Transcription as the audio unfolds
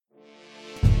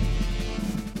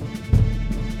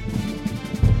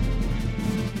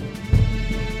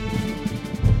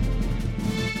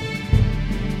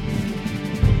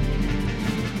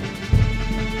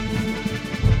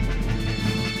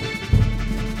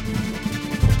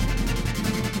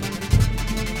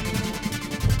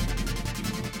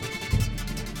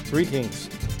Greetings.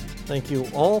 Thank you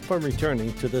all for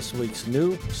returning to this week's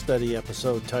new study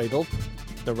episode titled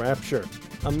The Rapture,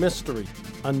 a Mystery,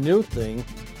 a New Thing,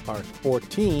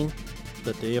 Part-14,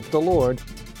 The Day of the Lord,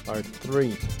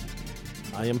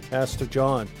 Part-3. I am Pastor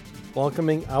John,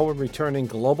 welcoming our returning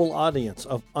global audience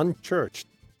of unchurched,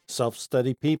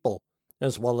 self-study people,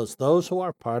 as well as those who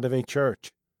are part of a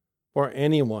church. For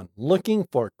anyone looking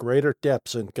for greater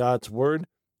depths in God's Word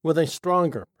with a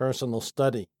stronger personal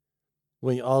study.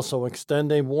 We also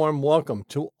extend a warm welcome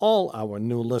to all our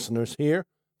new listeners here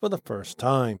for the first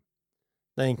time.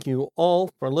 Thank you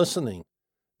all for listening.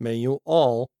 May you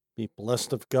all be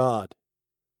blessed of God.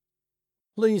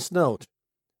 Please note,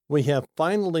 we have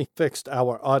finally fixed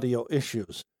our audio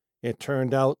issues. It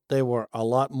turned out they were a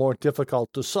lot more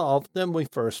difficult to solve than we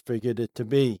first figured it to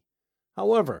be.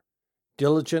 However,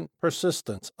 diligent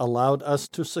persistence allowed us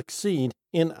to succeed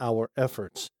in our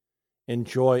efforts.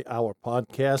 Enjoy our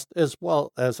podcast as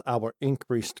well as our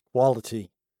increased quality.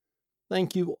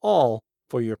 Thank you all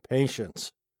for your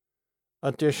patience.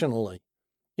 Additionally,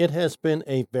 it has been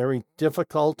a very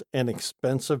difficult and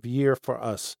expensive year for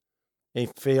us. A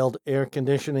failed air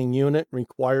conditioning unit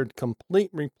required complete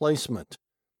replacement.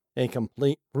 A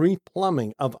complete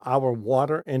replumbing of our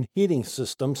water and heating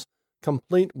systems,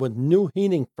 complete with new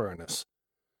heating furnace.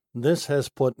 This has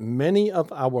put many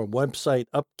of our website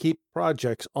upkeep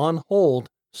projects on hold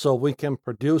so we can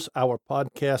produce our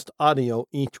podcast audio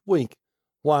each week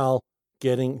while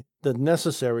getting the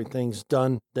necessary things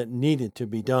done that needed to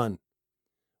be done.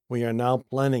 We are now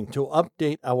planning to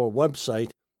update our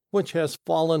website, which has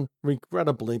fallen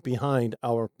regrettably behind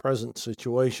our present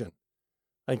situation.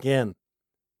 Again,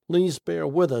 please bear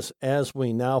with us as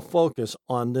we now focus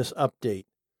on this update.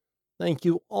 Thank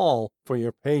you all for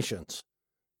your patience.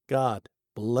 God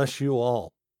bless you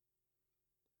all.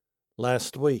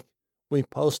 Last week, we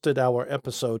posted our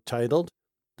episode titled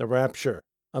The Rapture,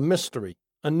 a Mystery,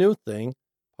 a New Thing,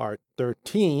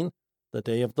 Part-13, The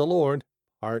Day of the Lord,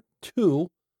 Part-2,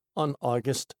 on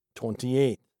August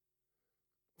 28th.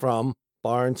 From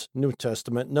Barnes' New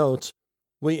Testament Notes,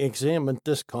 we examined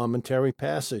this commentary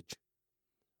passage.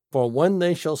 For when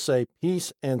they shall say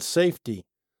peace and safety,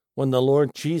 when the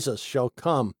Lord Jesus shall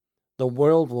come, the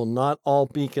world will not all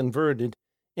be converted,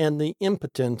 and the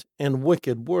impotent and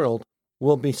wicked world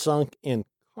will be sunk in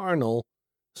carnal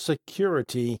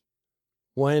security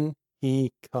when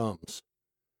he comes.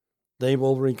 They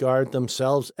will regard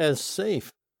themselves as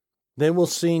safe. They will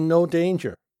see no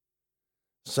danger.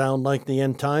 Sound like the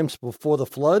end times before the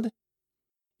flood?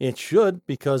 It should,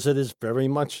 because it is very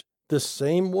much the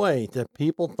same way that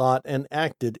people thought and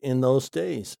acted in those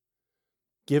days,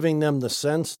 giving them the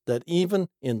sense that even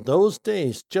in those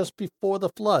days just before the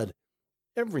flood,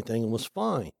 everything was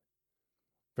fine.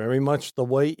 Very much the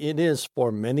way it is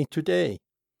for many today.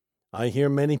 I hear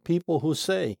many people who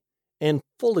say, and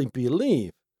fully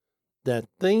believe, that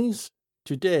things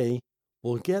today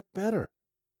will get better.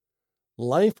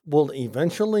 Life will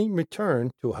eventually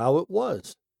return to how it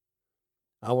was.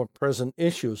 Our present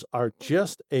issues are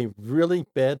just a really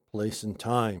bad place in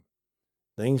time.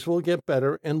 Things will get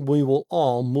better, and we will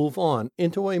all move on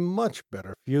into a much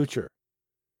better future.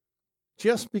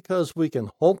 Just because we can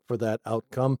hope for that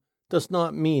outcome does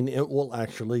not mean it will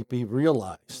actually be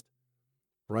realized.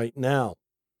 Right now,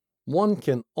 one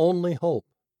can only hope.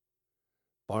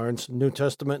 Barnes' New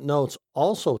Testament Notes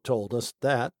also told us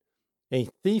that a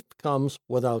thief comes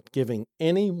without giving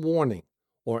any warning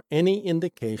or any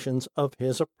indications of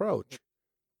his approach.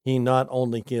 He not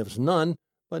only gives none,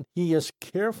 but he is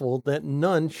careful that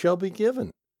none shall be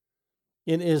given.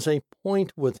 It is a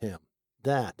point with him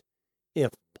that,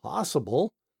 if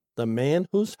possible, the man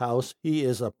whose house he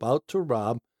is about to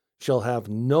rob shall have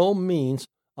no means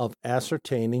of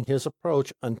ascertaining his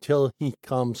approach until he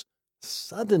comes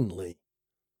suddenly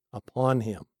upon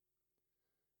him.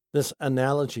 This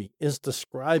analogy is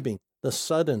describing the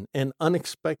sudden and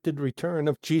unexpected return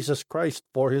of Jesus Christ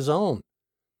for his own.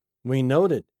 We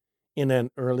noted in an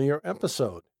earlier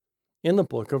episode in the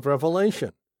book of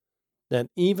Revelation that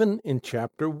even in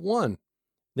chapter 1,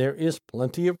 there is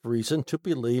plenty of reason to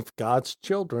believe God's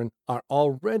children are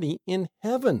already in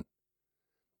heaven.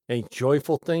 A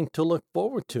joyful thing to look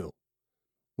forward to.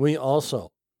 We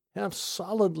also have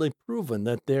solidly proven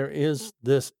that there is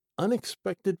this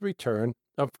unexpected return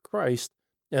of Christ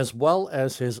as well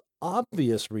as his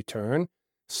obvious return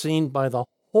seen by the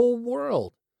whole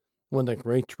world when the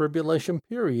Great Tribulation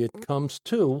period comes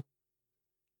to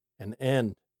an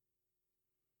end.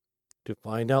 To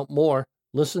find out more,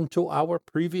 listen to our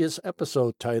previous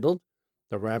episode titled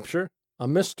The Rapture, a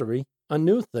Mystery, a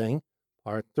New Thing,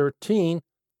 Part-13,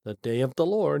 The Day of the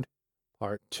Lord,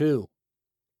 Part-2.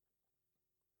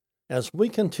 As we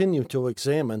continue to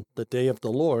examine the day of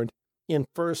the Lord in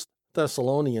 1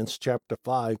 Thessalonians chapter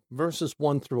 5, verses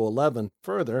 1 through 11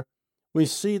 further, we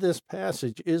see this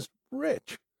passage is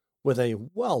rich with a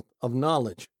wealth of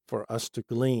knowledge for us to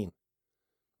glean.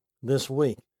 This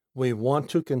week, we want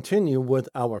to continue with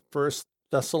our 1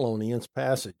 Thessalonians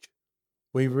passage.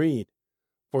 We read,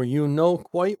 "For you know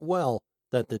quite well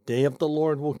that the day of the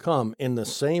Lord will come in the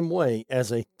same way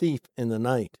as a thief in the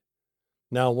night.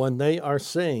 Now when they are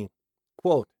saying,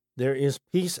 quote, 'There is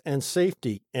peace and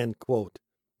safety,' end quote,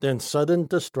 then sudden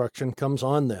destruction comes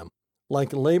on them,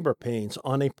 like labor pains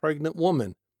on a pregnant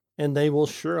woman, and they will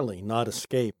surely not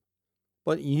escape.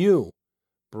 But you,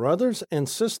 brothers and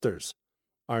sisters,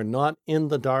 are not in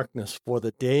the darkness for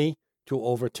the day to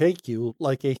overtake you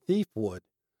like a thief would.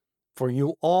 For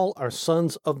you all are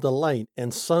sons of the light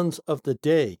and sons of the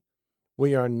day.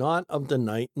 We are not of the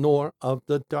night nor of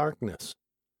the darkness."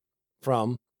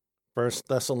 From 1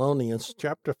 Thessalonians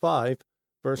chapter 5,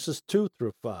 verses 2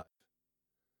 through 5.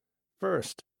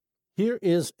 First, here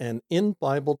is an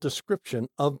in-Bible description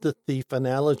of the thief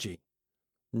analogy.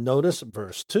 Notice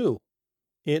verse 2.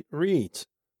 It reads,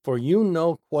 "For you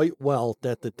know quite well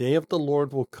that the day of the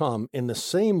Lord will come in the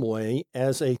same way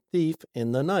as a thief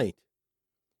in the night."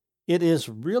 It is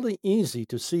really easy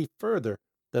to see further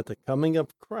that the coming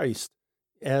of Christ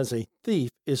as a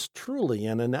thief is truly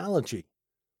an analogy.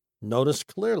 Notice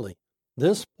clearly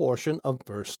this portion of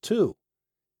verse 2.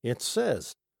 It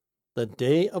says, "The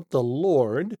day of the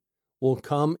Lord will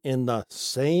come in the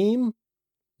same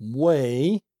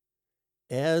way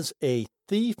as a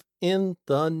thief in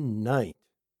the night."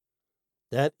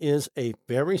 That is a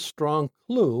very strong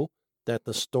clue that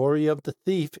the story of the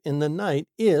thief in the night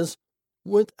is,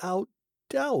 without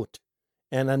doubt,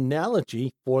 an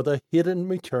analogy for the hidden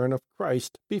return of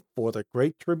Christ before the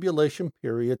Great Tribulation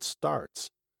period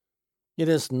starts. It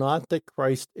is not that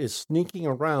Christ is sneaking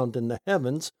around in the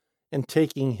heavens and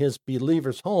taking his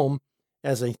believers home,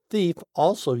 as a thief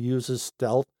also uses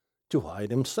stealth to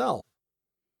hide himself.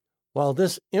 While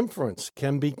this inference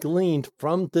can be gleaned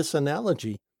from this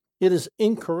analogy, it is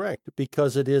incorrect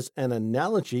because it is an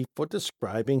analogy for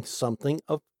describing something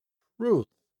of truth.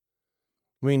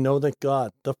 We know that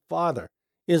God, the Father,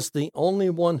 is the only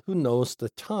one who knows the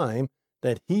time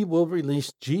that he will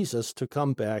release Jesus to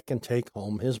come back and take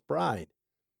home his bride.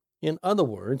 In other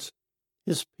words,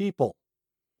 his people.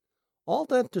 All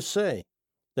that to say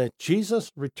that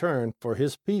Jesus' return for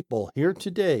his people here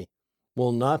today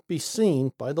will not be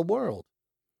seen by the world.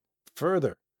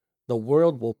 Further, the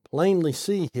world will plainly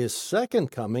see his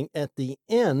second coming at the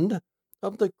end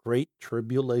of the Great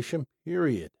Tribulation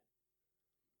period.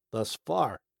 Thus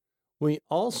far, we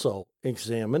also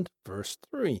examined verse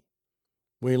 3.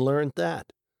 We learned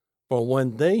that, "For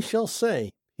when they shall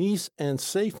say peace and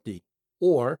safety,"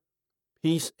 or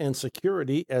peace and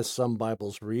security as some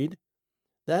Bibles read,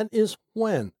 that is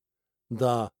when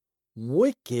the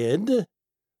wicked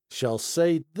shall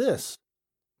say this.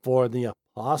 For the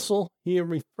apostle here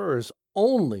refers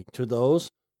only to those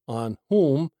on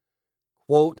whom,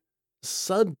 quote,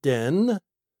 "sudden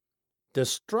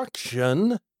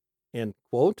destruction," end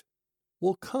quote,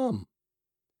 will come.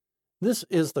 This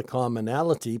is the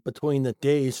commonality between the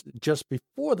days just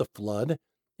before the flood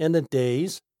and the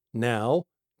days now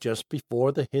just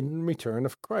before the hidden return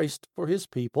of Christ for his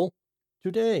people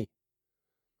today.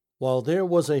 While there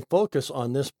was a focus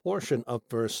on this portion of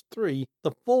verse 3,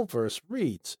 the full verse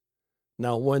reads,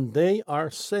 "Now when they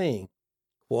are saying,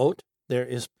 quote, 'There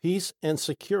is peace and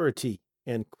security,'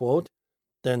 end quote,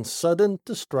 then sudden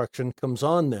destruction comes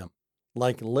on them,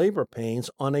 like labor pains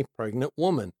on a pregnant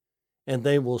woman, and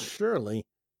they will surely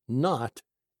not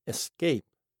escape."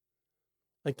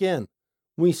 Again,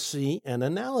 we see an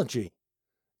analogy.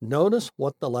 Notice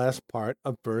what the last part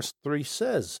of verse 3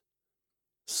 says.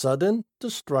 Sudden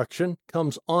destruction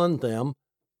comes on them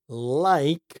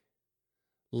like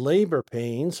labor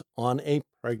pains on a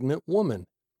pregnant woman,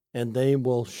 and they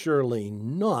will surely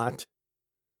not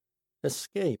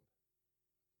escape.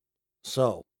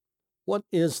 So, what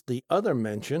is the other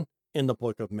mention in the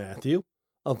book of Matthew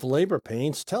of labor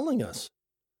pains telling us?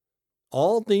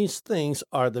 All these things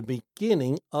are the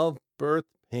beginning of birth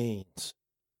pains.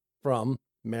 From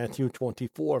Matthew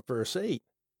 24, verse 8.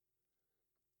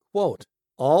 Quote,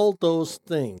 "All those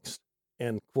things,"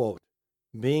 end quote,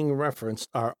 being referenced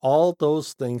are all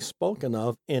those things spoken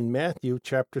of in Matthew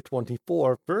chapter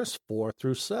 24, verse 4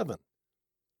 through 7.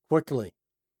 Quickly,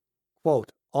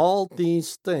 quote, "All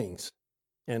these things,"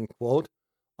 end quote,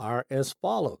 are as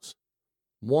follows.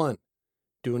 1.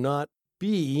 Do not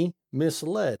be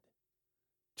misled.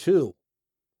 2.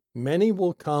 Many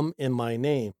will come in my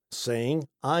name, saying,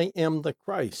 'I am the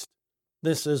Christ,'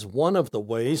 This is one of the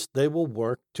ways they will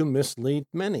work to mislead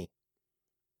many.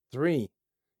 3.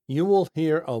 You will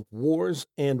hear of wars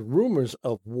and rumors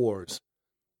of wars.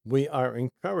 We are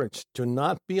encouraged to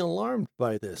not be alarmed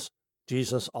by this.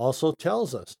 Jesus also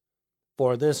tells us,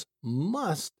 for this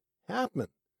must happen,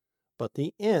 but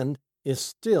the end is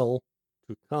still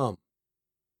to come.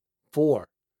 4.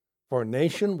 For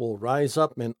nation will rise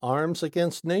up in arms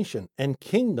against nation, and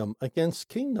kingdom against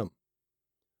kingdom.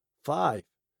 5.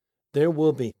 There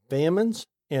will be famines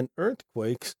and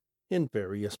earthquakes in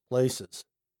various places.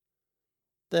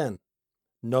 Then,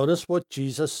 notice what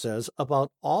Jesus says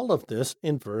about all of this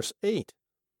in verse 8.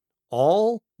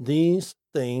 All these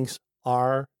things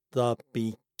are the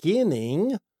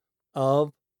beginning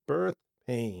of birth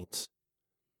pains.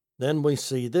 Then we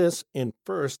see this in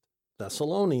 1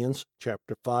 Thessalonians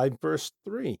chapter 5, verse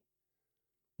 3.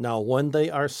 Now when they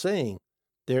are saying,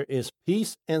 there is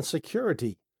peace and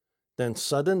security, then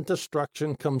sudden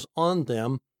destruction comes on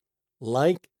them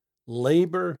like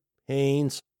labor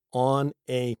pains on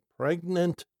a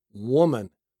pregnant woman,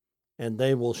 and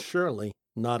they will surely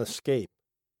not escape.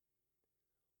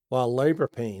 While labor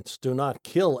pains do not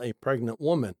kill a pregnant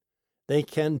woman, they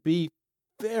can be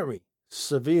very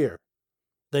severe.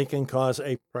 They can cause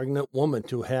a pregnant woman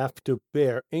to have to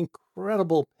bear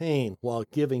incredible pain while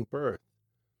giving birth.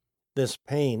 This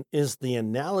pain is the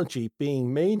analogy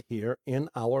being made here in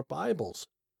our Bibles.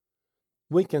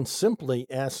 We can simply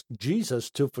ask Jesus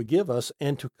to forgive us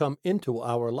and to come into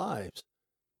our lives.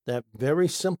 That very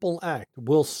simple act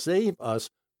will save us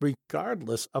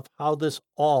regardless of how this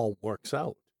all works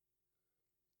out.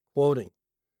 Quoting,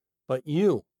 but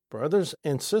you, brothers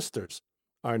and sisters,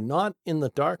 are not in the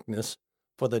darkness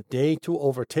for the day to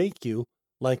overtake you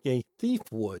like a thief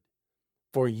would.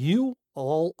 For you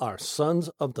all are sons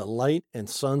of the light and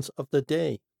sons of the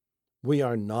day. We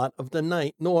are not of the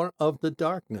night nor of the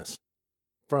darkness.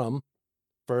 From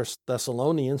 1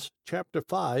 Thessalonians chapter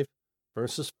 5,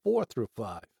 verses 4 through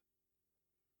 5.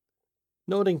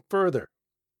 Noting further,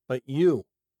 but you,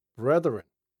 brethren,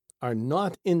 are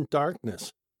not in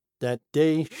darkness, that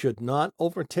day should not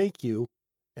overtake you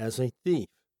as a thief.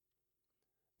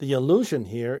 The allusion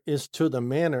here is to the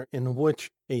manner in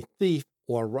which a thief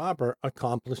or robber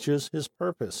accomplishes his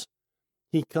purpose.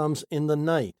 He comes in the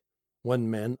night, when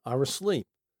men are asleep.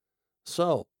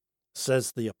 So,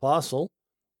 says the apostle,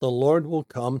 the Lord will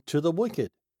come to the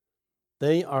wicked.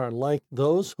 They are like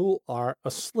those who are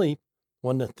asleep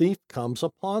when the thief comes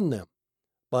upon them.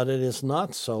 But it is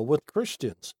not so with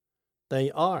Christians.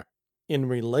 They are, in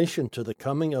relation to the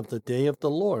coming of the day of the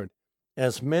Lord,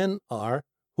 as men are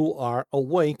who are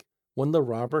awake when the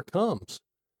robber comes.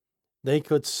 They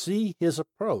could see his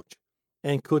approach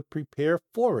and could prepare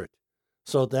for it,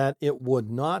 so that it would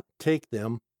not take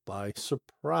them by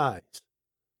surprise.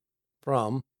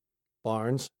 From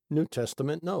Barnes' New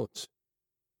Testament Notes.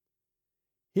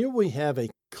 Here we have a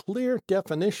clear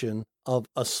definition of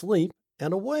asleep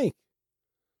and awake.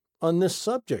 On this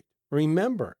subject,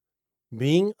 remember,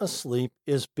 being asleep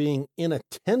is being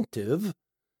inattentive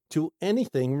to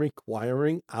anything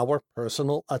requiring our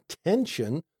personal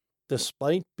attention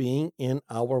despite being in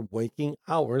our waking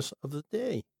hours of the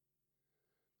day.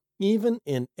 Even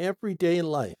in everyday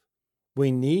life,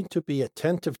 we need to be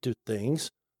attentive to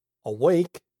things,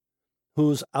 awake,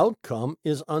 whose outcome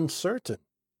is uncertain.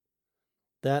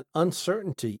 That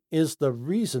uncertainty is the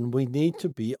reason we need to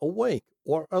be awake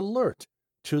or alert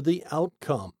to the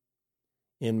outcome.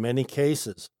 In many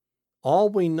cases, all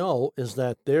we know is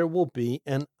that there will be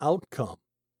an outcome.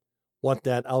 What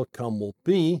that outcome will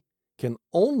be can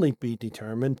only be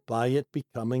determined by it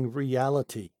becoming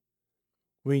reality.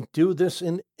 We do this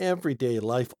in everyday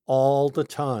life all the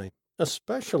time,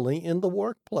 especially in the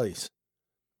workplace.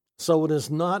 So it is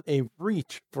not a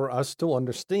reach for us to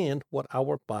understand what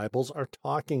our Bibles are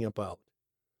talking about.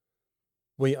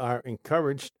 We are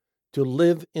encouraged to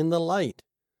live in the light,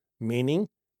 meaning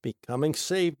becoming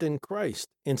saved in Christ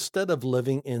instead of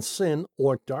living in sin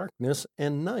or darkness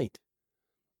and night.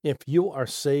 If you are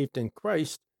saved in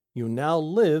Christ, you now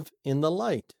live in the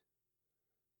light.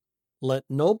 Let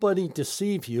nobody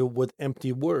deceive you with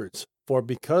empty words, for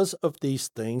because of these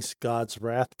things God's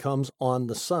wrath comes on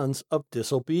the sons of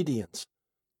disobedience.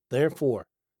 Therefore,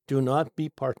 do not be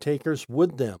partakers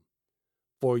with them.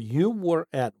 For you were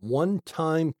at one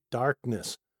time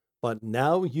darkness, but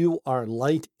now you are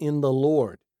light in the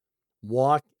Lord.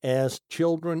 Walk as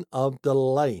children of the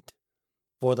light.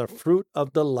 For the fruit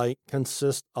of the light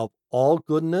consists of all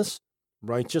goodness,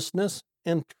 righteousness,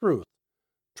 and truth,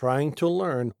 trying to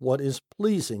learn what is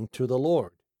pleasing to the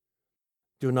Lord.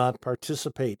 Do not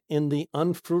participate in the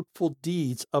unfruitful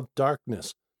deeds of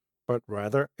darkness, but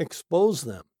rather expose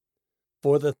them.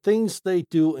 For the things they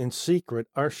do in secret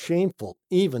are shameful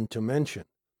even to mention.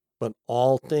 But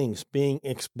all things being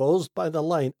exposed by the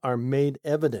light are made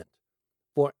evident.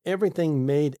 For everything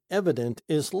made evident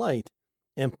is light,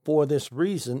 and for this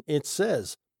reason it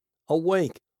says,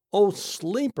 Awake, O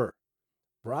sleeper,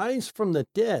 rise from the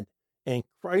dead, and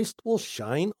Christ will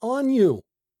shine on you.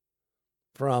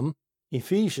 From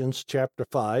Ephesians chapter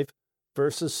 5,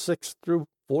 verses 6 through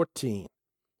 14.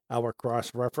 Our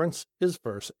cross-reference is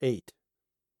verse 8.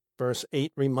 Verse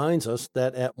 8 reminds us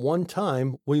that at one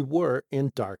time we were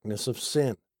in darkness of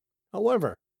sin.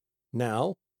 However,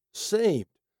 now, saved,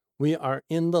 we are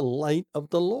in the light of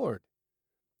the Lord.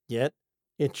 Yet,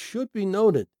 it should be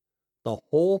noted, the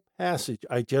whole passage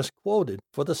I just quoted,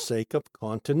 for the sake of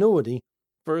continuity,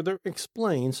 further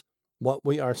explains what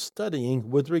we are studying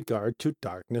with regard to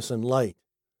darkness and light.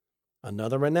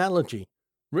 Another analogy,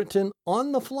 written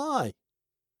on the fly.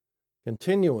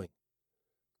 Continuing.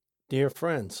 Dear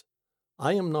friends,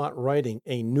 I am not writing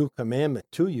a new commandment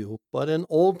to you, but an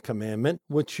old commandment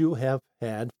which you have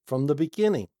had from the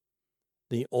beginning.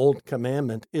 The old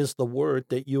commandment is the word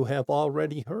that you have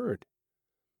already heard.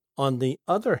 On the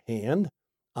other hand,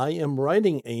 I am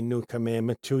writing a new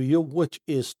commandment to you, which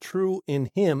is true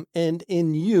in him and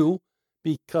in you,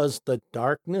 because the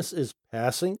darkness is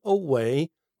passing away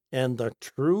and the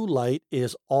true light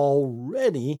is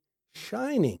already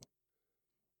shining.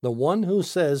 The one who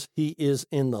says he is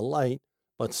in the light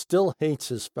but still hates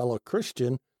his fellow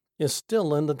Christian is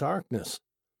still in the darkness.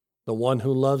 The one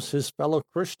who loves his fellow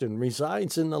Christian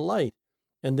resides in the light,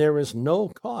 and there is no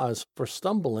cause for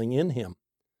stumbling in him.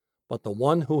 But the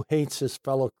one who hates his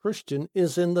fellow Christian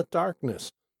is in the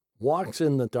darkness, walks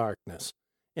in the darkness,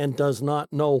 and does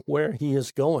not know where he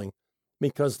is going,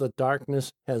 because the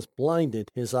darkness has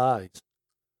blinded his eyes.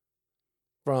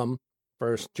 From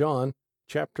 1 John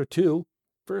chapter 2,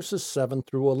 verses 7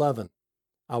 through 11.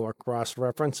 Our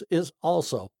cross-reference is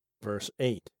also verse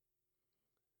 8.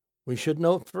 We should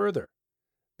note further,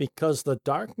 because the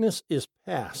darkness is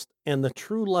past and the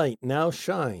true light now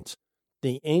shines,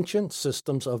 the ancient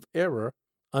systems of error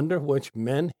under which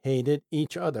men hated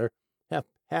each other have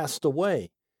passed away,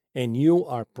 and you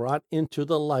are brought into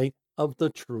the light of the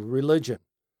true religion.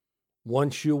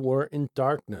 Once you were in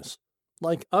darkness,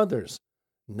 like others.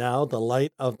 Now the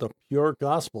light of the pure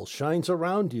gospel shines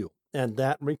around you, and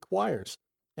that requires,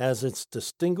 as its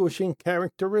distinguishing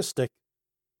characteristic,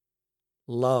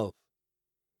 love.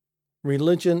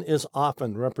 Religion is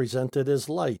often represented as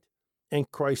light, and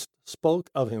Christ spoke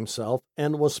of himself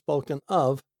and was spoken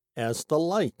of as the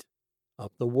light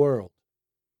of the world.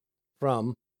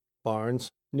 From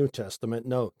Barnes' New Testament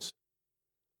Notes.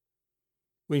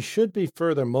 We should be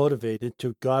further motivated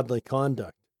to godly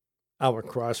conduct. Our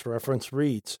cross-reference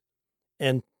reads,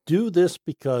 And do this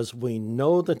because we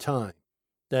know the time,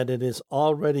 that it is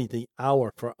already the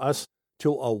hour for us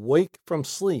to awake from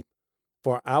sleep,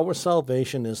 for our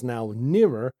salvation is now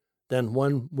nearer than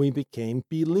when we became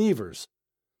believers.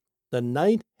 The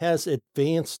night has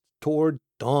advanced toward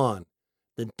dawn.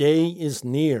 The day is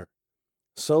near.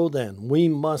 So then, we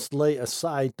must lay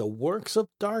aside the works of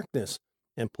darkness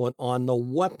and put on the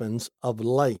weapons of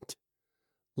light.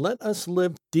 Let us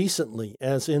live decently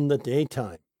as in the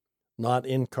daytime, not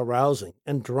in carousing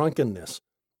and drunkenness,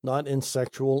 not in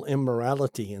sexual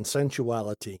immorality and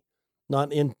sensuality,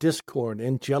 not in discord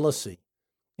and jealousy.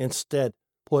 Instead,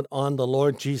 put on the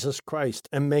Lord Jesus Christ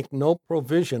and make no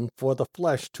provision for the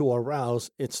flesh to arouse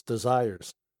its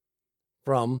desires.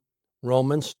 From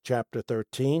Romans chapter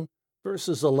 13,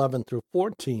 verses 11 through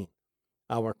 14.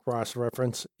 Our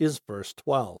cross-reference is verse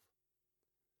 12.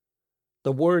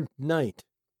 The word night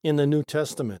in the New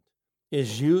Testament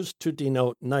is used to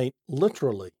denote night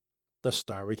literally, the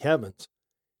starry heavens,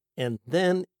 and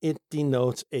then it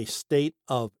denotes a state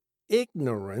of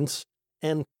ignorance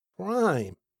and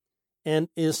crime, and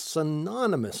is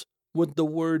synonymous with the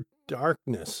word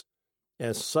darkness,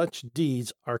 as such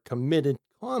deeds are committed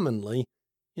commonly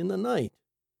in the night.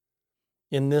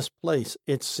 In this place,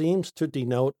 it seems to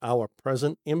denote our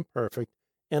present imperfect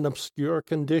and obscure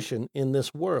condition in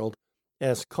this world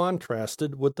as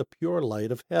contrasted with the pure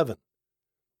light of heaven.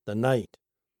 The night,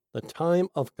 the time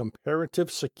of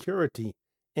comparative security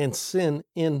and sin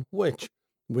in which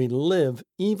we live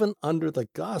even under the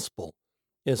gospel,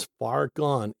 is far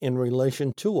gone in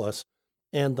relation to us,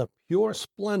 and the pure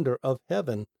splendor of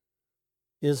heaven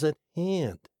is at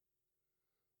hand.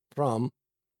 From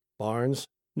Barnes'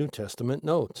 New Testament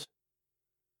Notes.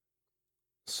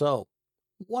 So,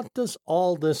 what does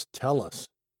all this tell us?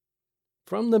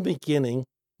 From the beginning,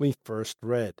 we first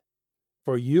read,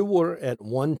 For you were at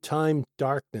one time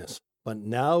darkness, but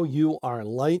now you are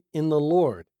light in the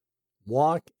Lord.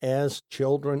 walk as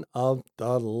children of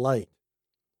the light.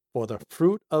 For the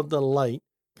fruit of the light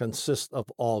consists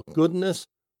of all goodness,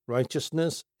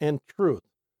 righteousness, and truth,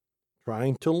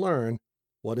 trying to learn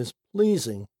what is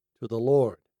pleasing to the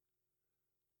Lord.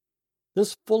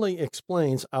 This fully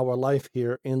explains our life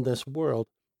here in this world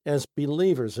as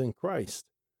believers in Christ,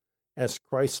 as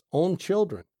Christ's own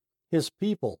children, his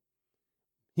people.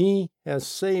 He has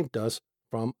saved us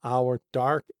from our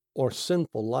dark or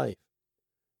sinful life.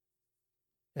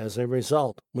 As a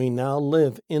result, we now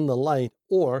live in the light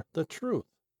or the truth.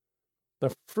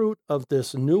 The fruit of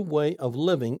this new way of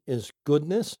living is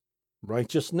goodness,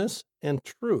 righteousness, and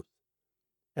truth.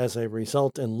 As a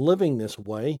result, in living this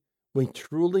way, we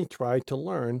truly try to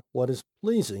learn what is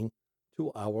pleasing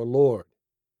to our Lord.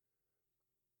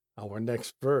 Our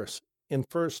next verse in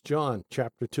 1 John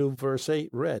chapter 2, verse 8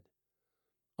 read,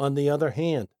 "On the other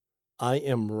hand, I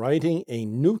am writing a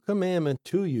new commandment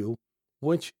to you,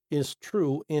 which is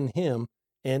true in him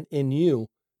and in you,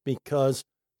 because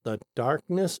the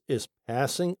darkness is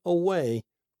passing away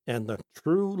and the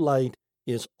true light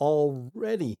is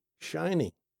already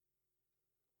shining."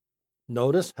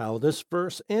 Notice how this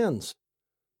verse ends.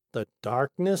 The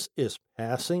darkness is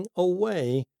passing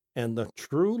away and the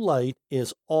true light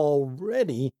is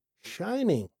already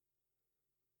shining.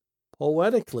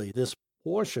 Poetically, this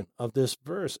portion of this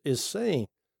verse is saying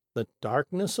the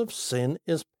darkness of sin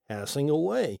is passing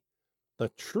away. The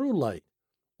true light,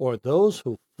 or those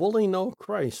who fully know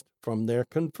Christ from their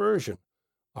conversion,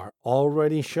 are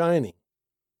already shining,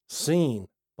 seen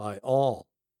by all.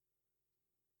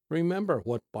 Remember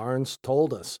what Barnes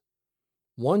told us.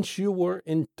 Once you were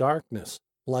in darkness,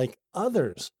 like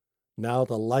others, now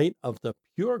the light of the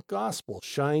pure gospel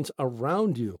shines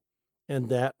around you, and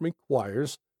that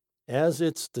requires, as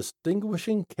its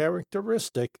distinguishing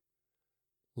characteristic,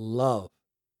 love.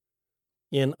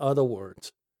 In other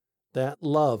words, that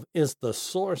love is the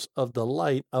source of the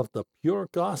light of the pure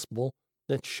gospel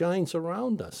that shines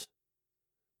around us,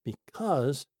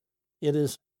 because it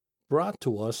is brought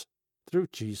to us through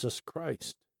Jesus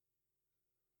Christ.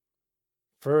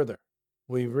 Further,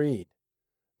 we read,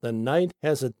 "The night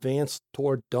has advanced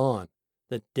toward dawn.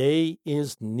 The day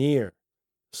is near.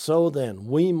 So then,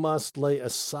 we must lay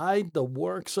aside the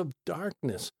works of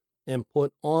darkness and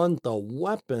put on the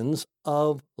weapons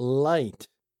of light."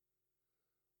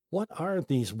 What are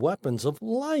these weapons of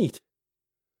light?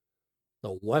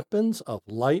 The weapons of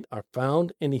light are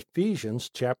found in Ephesians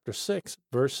chapter 6,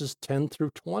 verses 10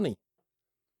 through 20.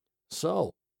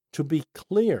 So, to be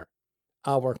clear,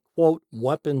 our, quote,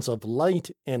 weapons of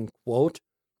light, end quote,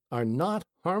 are not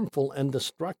harmful and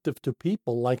destructive to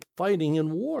people like fighting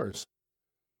in wars.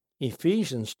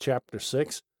 Ephesians chapter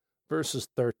 6, verses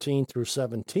 13 through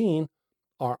 17,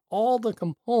 are all the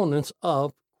components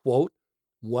of, quote,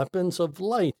 weapons of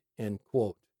light, end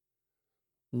quote.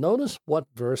 Notice what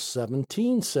verse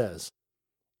 17 says,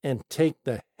 "And take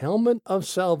the helmet of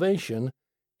salvation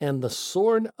and the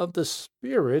sword of the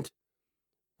Spirit,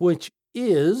 which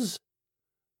is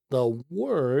the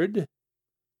Word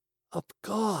of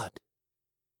God."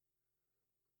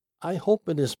 I hope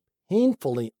it is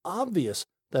painfully obvious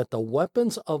that the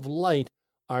weapons of light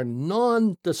are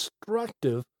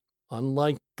non-destructive,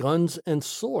 unlike guns and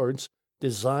swords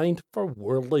designed for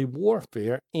worldly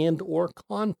warfare and or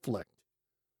conflict.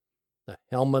 The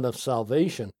helmet of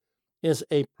salvation is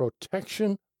a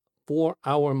protection for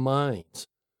our minds.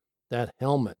 That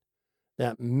helmet,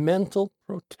 that mental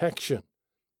protection,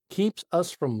 keeps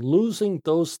us from losing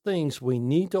those things we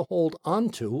need to hold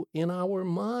onto in our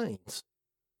minds.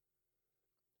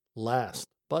 Last,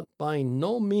 but by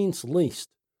no means least,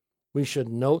 we should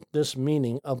note this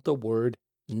meaning of the word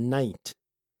night.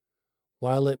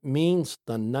 While it means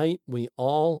the night we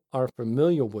all are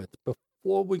familiar with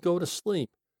before we go to sleep,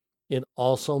 it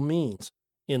also means,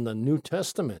 in the New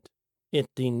Testament, it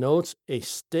denotes a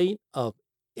state of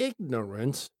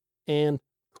ignorance and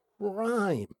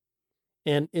crime,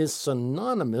 and is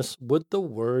synonymous with the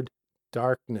word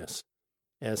darkness,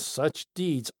 as such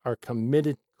deeds are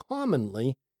committed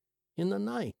commonly in the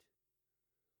night.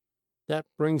 That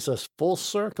brings us full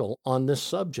circle on this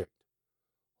subject,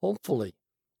 hopefully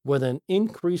with an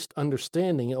increased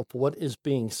understanding of what is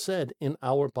being said in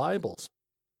our Bibles.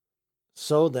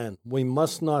 So then, we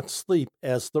must not sleep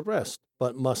as the rest,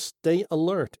 but must stay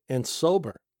alert and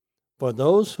sober. For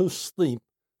those who sleep,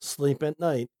 sleep at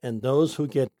night, and those who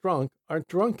get drunk are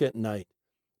drunk at night.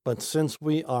 But since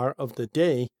we are of the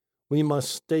day, we must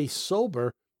stay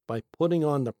sober by putting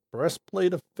on the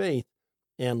breastplate of faith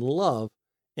and love,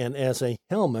 and as a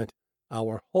helmet,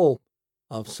 our hope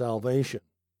of salvation.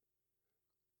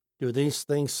 Do these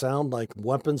things sound like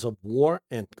weapons of war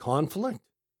and conflict?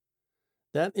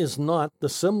 That is not the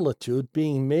similitude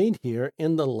being made here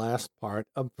in the last part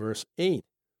of verse 8.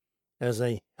 As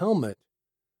a helmet,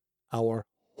 our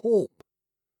hope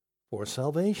for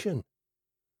salvation.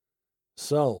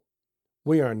 So,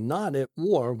 we are not at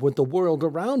war with the world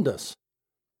around us.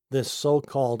 This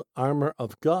so-called armor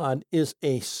of God is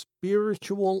a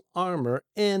spiritual armor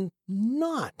and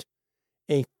not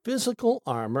a physical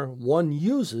armor one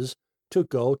uses to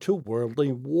go to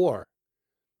worldly war.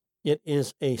 It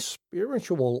is a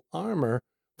spiritual armor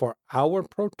for our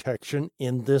protection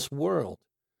in this world,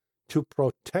 to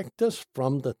protect us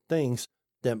from the things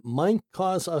that might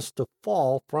cause us to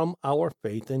fall from our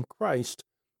faith in Christ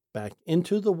back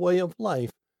into the way of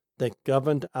life that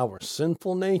governed our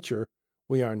sinful nature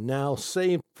we are now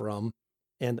saved from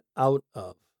and out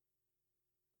of.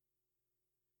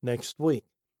 Next week,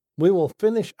 we will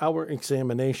finish our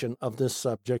examination of this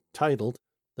subject titled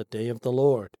The Day of the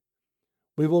Lord.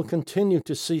 We will continue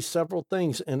to see several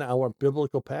things in our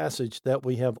biblical passage that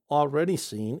we have already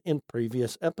seen in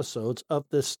previous episodes of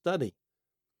this study.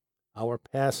 Our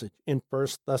passage in 1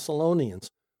 Thessalonians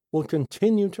will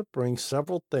continue to bring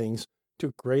several things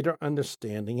to greater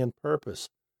understanding and purpose.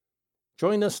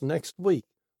 Join us next week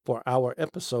for our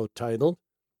episode titled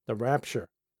The Rapture,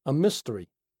 a Mystery,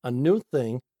 a New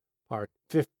Thing, Part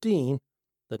 15,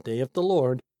 The Day of the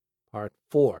Lord, Part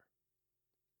 4.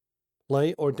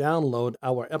 Play or download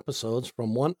our episodes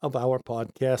from one of our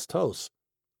podcast hosts,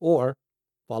 or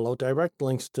follow direct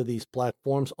links to these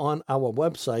platforms on our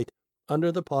website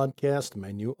under the podcast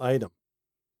menu item.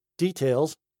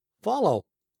 Details follow.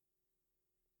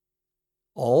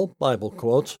 All Bible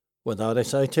quotes, without a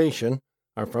citation,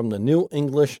 are from the New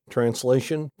English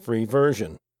Translation Free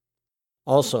Version.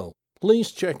 Also,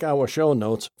 please check our show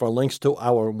notes for links to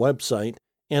our website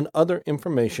and other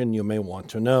information you may want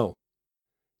to know.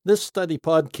 This study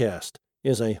podcast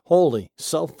is a wholly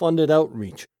self-funded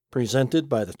outreach presented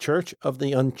by the Church of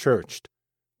the Unchurched,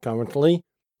 currently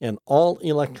an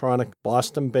all-electronic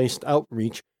Boston-based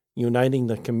outreach uniting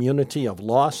the community of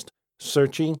lost,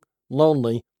 searching,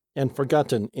 lonely, and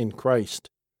forgotten in Christ.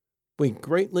 We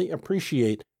greatly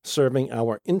appreciate serving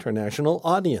our international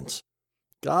audience.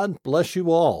 God bless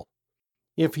you all.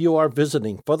 If you are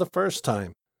visiting for the first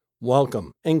time,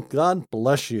 welcome and God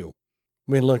bless you.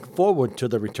 We look forward to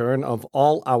the return of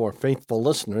all our faithful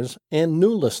listeners and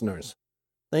new listeners.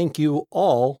 Thank you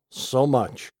all so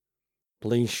much.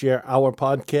 Please share our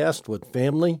podcast with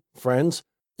family, friends,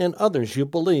 and others you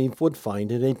believe would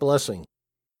find it a blessing.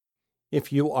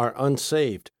 If you are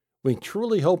unsaved, we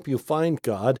truly hope you find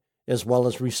God as well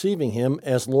as receiving Him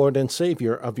as Lord and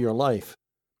Savior of your life.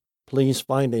 Please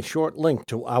find a short link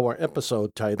to our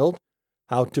episode titled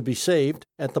How to Be Saved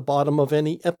at the bottom of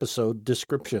any episode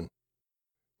description.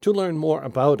 To learn more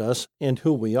about us and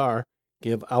who we are,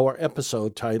 give our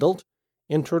episode titled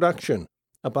Introduction,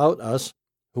 About Us,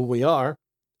 Who We Are,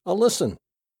 a listen.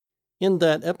 In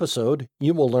that episode,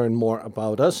 you will learn more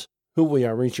about us, who we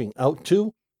are reaching out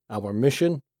to, our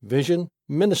mission, vision,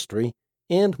 ministry,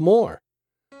 and more.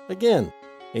 Again,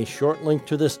 a short link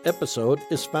to this episode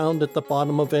is found at the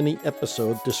bottom of any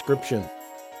episode description.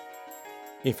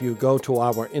 If you go to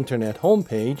our internet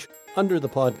homepage, under the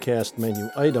podcast menu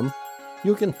item,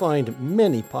 you can find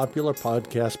many popular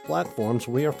podcast platforms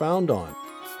we are found on.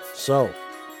 So,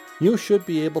 you should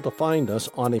be able to find us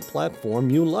on a platform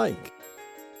you like.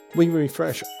 We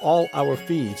refresh all our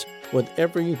feeds with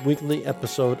every weekly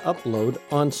episode upload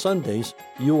on Sundays,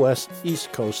 U.S.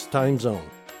 East Coast time zone.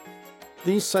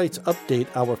 These sites update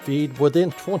our feed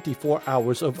within 24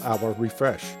 hours of our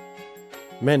refresh,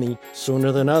 many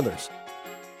sooner than others.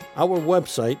 Our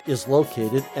website is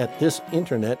located at this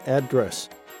internet address,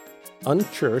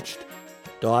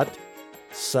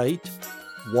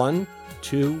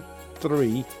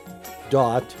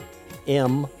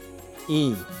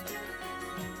 unchurched.site123.me.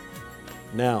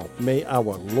 Now, may our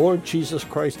Lord Jesus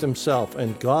Christ Himself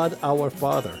and God our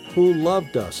Father, who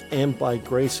loved us and by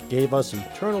grace gave us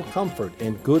eternal comfort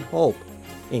and good hope,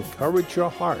 encourage your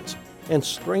hearts and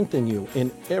strengthen you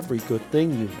in every good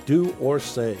thing you do or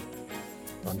say.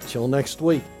 Until next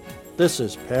week, this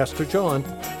is Pastor John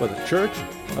for the Church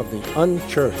of the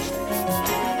Unchurched.